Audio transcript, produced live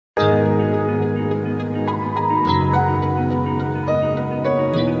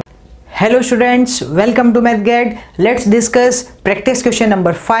Hello students, welcome to MathGuide. Let's discuss practice question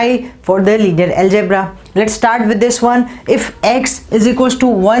number 5 for the linear algebra. Let's start with this one. If x is equals to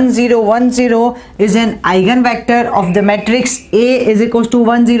 1 0 1 0 is an eigenvector of the matrix A is equals to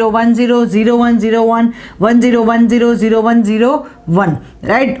 1 0 1 0 0 1 0 1 1 0 1 0 0 1 0 1,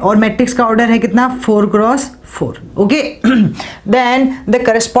 right? और matrix का order है कितना 4 cross 4. Okay. Then the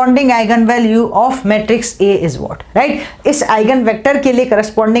corresponding eigenvalue of matrix A is what, right? इस eigenvector के लिए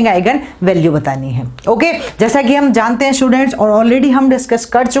corresponding eigenvalue बतानी है. Okay. जैसा कि हम जानते हैं स्टूडेंट्स और ऑलरेडी हम डिस्कस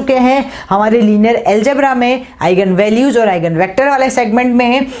कर चुके हैं हमारे लीनियर अलजेब्रा में eigenvalues और eigenvector वाले सेगमेंट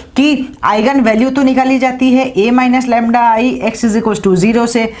में कि eigenvalue तो निकाली जाती है a minus lambda I x is equal to 0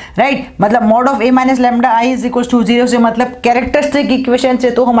 से, राइट? मतलब mod of a minus lambda I is equal to 0 से मतलब कैरेक्टरिस्टिक इक्वेशन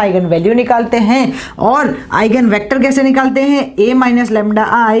से तो हम eigenvalue निकालते हैं. और आइगन वेक्टर कैसे निकालते हैं? a minus lambda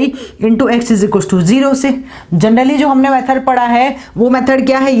I into x is equal to 0 से. जनरली जो हमने मेथड पढ़ा है वो मेथड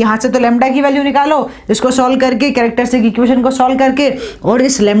क्या है? यहाँ से तो लैम्डा की वैल्यू निकालो, इसको सॉल्व करके कैरेक्टरिस्टिक इक्वेशन को सॉल्व करके और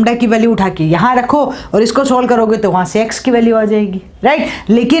इस लैम्डा की वैल्यू उठा के यहाँ रखो और इसको सॉल्व करोगे तो वहां से x की वैल्यू आ जाएगी, राइट?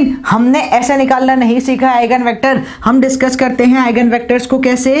 लेकिन हमने ऐसा निकालना नहीं सीखा आइगन वेक्टर. हम डिस्कस करते हैं आइगन वेक्टर्स को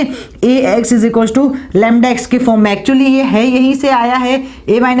कैसे, ए x is equal to lambda x के फॉर्म में. एक्चुअली ये है यहीं से आया है,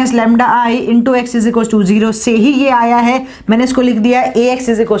 ए minus lambda I into x is equal to 0 से ही ये आया है. मैंने इसको लिख दिया ए x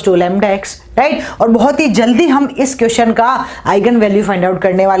is equal to lambda x, right? और बहुत ही जल्दी हम इस क्वेश्चन का आइगन वैल्यू फाइंड आउट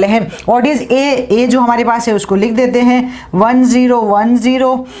करने वाले हैं. व्हाट इज ए जो हमारे पास है उसको लिख देते हैं 1 0 1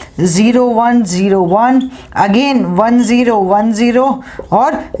 0 0 1 0 1, अगेन 1 0 1 0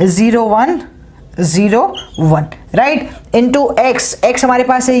 और 0 1 0 1, राइट? इंटू एक्स हमारे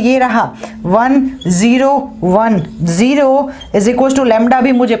पास है ये रहा 1 0 1 0 इज इक्वल टू लैम्डा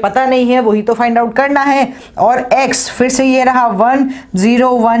भी मुझे पता नहीं है, वही तो फाइंड आउट करना है. और एक्स फिर से ये रहा 1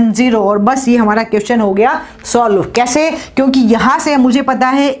 0 1 0 और बस ये हमारा क्वेश्चन हो गया सॉल्व. कैसे? क्योंकि यहाँ से मुझे पता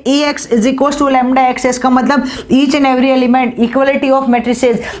है ए x is equal to lambda x. इसका मतलब each and every element, equality of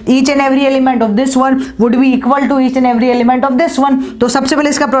matrices, each and every element of this one would be equal to each and every element of this one. तो सबसे पहले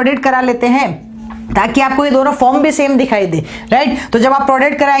इसका product करा लेते हैं ताकि आपको ये दोनों फॉर्म भी सेम दिखाई दे, राइट? तो जब आप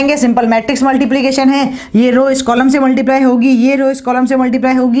प्रोडक्ट कराएंगे सिंपल मैट्रिक्स मल्टीप्लिकेशन है, ये रो इस कॉलम से मल्टीप्लाई होगी, ये रो इस कॉलम से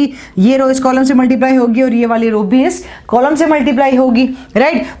मल्टीप्लाई होगी, ये रो इस कॉलम से मल्टीप्लाई होगी और ये वाली रो भी इस कॉलम से मल्टीप्लाई होगी,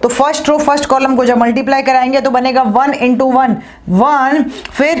 राइट? तो फर्स्ट रो फर्स्ट कॉलम को जब मल्टीप्लाई कराएंगे तो बनेगा 1 इंटू 1 1,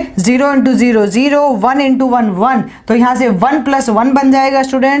 फिर 0 इंटू 0 0, 1 इंटू 1 1, तो यहाँ से 1 प्लस 1 बन जाएगा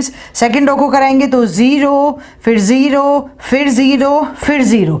स्टूडेंट्स. सेकेंड रो को कराएंगे तो 0 फिर 0 फिर 0 फिर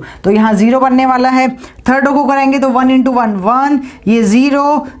 0, तो यहाँ 0 बनने वाला है. थर्ड रो को कराएंगे तो 1 इंटू 1 1, ये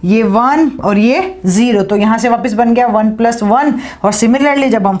 0 ये 1 और ये 0, तो यहां से वापस बन गया 1 प्लस 1. और सिमिलरली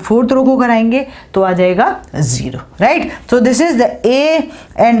जब हम फोर्थ रो को कराएंगे तो आ जाएगा 0, right? So this is the A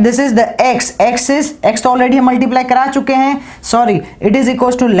and this is the x. X तो ऑलरेडी हम मल्टीप्लाई करा चुके हैं, sorry, it is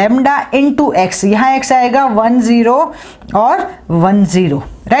equal to lambda into x. यहाँ एक्स आएगा 1 0 और 1 0,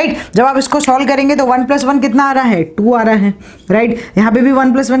 राइट? जब आप इसको सॉल्व करेंगे तो 1 प्लस 1 कितना आ रहा है? 2 आ रहा है, राइट? यहाँ पे भी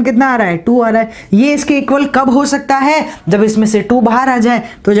 1 प्लस 1 कितना आ रहा है? 2 आ रहा है. ये इसके इक्वल कब हो सकता है? जब इसमें से 2 बाहर आ जाए.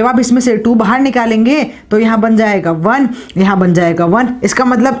 तो जब आप इसमें से 2 बाहर निकालेंगे तो यहाँ बन जाएगा 1, यहाँ बन जाएगा 1. इसका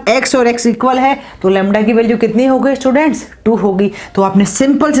मतलब x और x इक्वल है, तो लैम्डा की वैल्यू कितनी हो गई स्टूडेंट्स? 2 होगी. तो आपने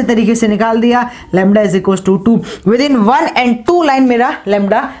सिंपल से तरीके से निकाल दिया lambda is equal to 2. With in 1 and 2 line मेरा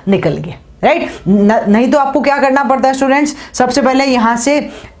लैम्डा निकल गया, राइट? नहीं तो आपको क्या करना पड़ता है स्टूडेंट्स? सबसे पहले यहां से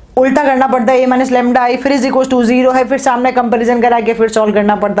उल्टा करना पड़ता है, ए माइनस लैम्डा आई फिर इज इक्वल टू 0 है, फिर सामने कंपैरिजन करा के फिर सॉल्व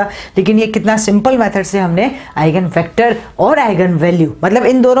करना पड़ता. लेकिन ये कितना सिंपल मेथड से हमने आइगन वेक्टर और आइगन वैल्यू, मतलब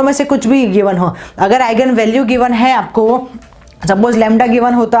इन दोनों में से कुछ भी गिवन हो, अगर आइगन वैल्यू गिवन है आपको, सपोज लैम्डा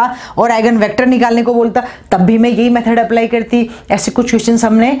गिवन होता और आइगन वेक्टर निकालने को बोलता, तब भी मैं यही मेथड अप्लाई करती. ऐसे कुछ क्वेश्चंस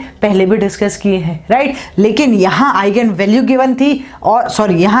हमने पहले भी डिस्कस किए हैं, राइट? लेकिन यहाँ आइगन वैल्यू गिवन थी और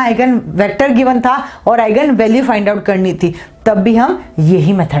सॉरी यहाँ आइगन वेक्टर गिवन था और आइगन वैल्यू फाइंड आउट करनी थी, तब भी हम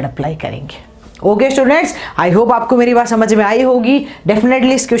यही मेथड अप्लाई करेंगे. ओके स्टूडेंट्स, आई होप आपको मेरी बात समझ में आई होगी.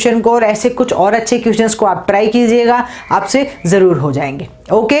 डेफिनेटली इस क्वेश्चन को और ऐसे कुछ और अच्छे क्वेश्चंस को आप ट्राई कीजिएगा, आपसे जरूर हो जाएंगे.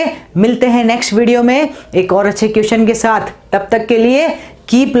 ओके, मिलते हैं नेक्स्ट वीडियो में एक और अच्छे क्वेश्चन के साथ. तब तक के लिए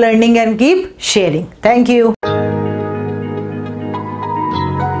keep learning and keep sharing. Thank you.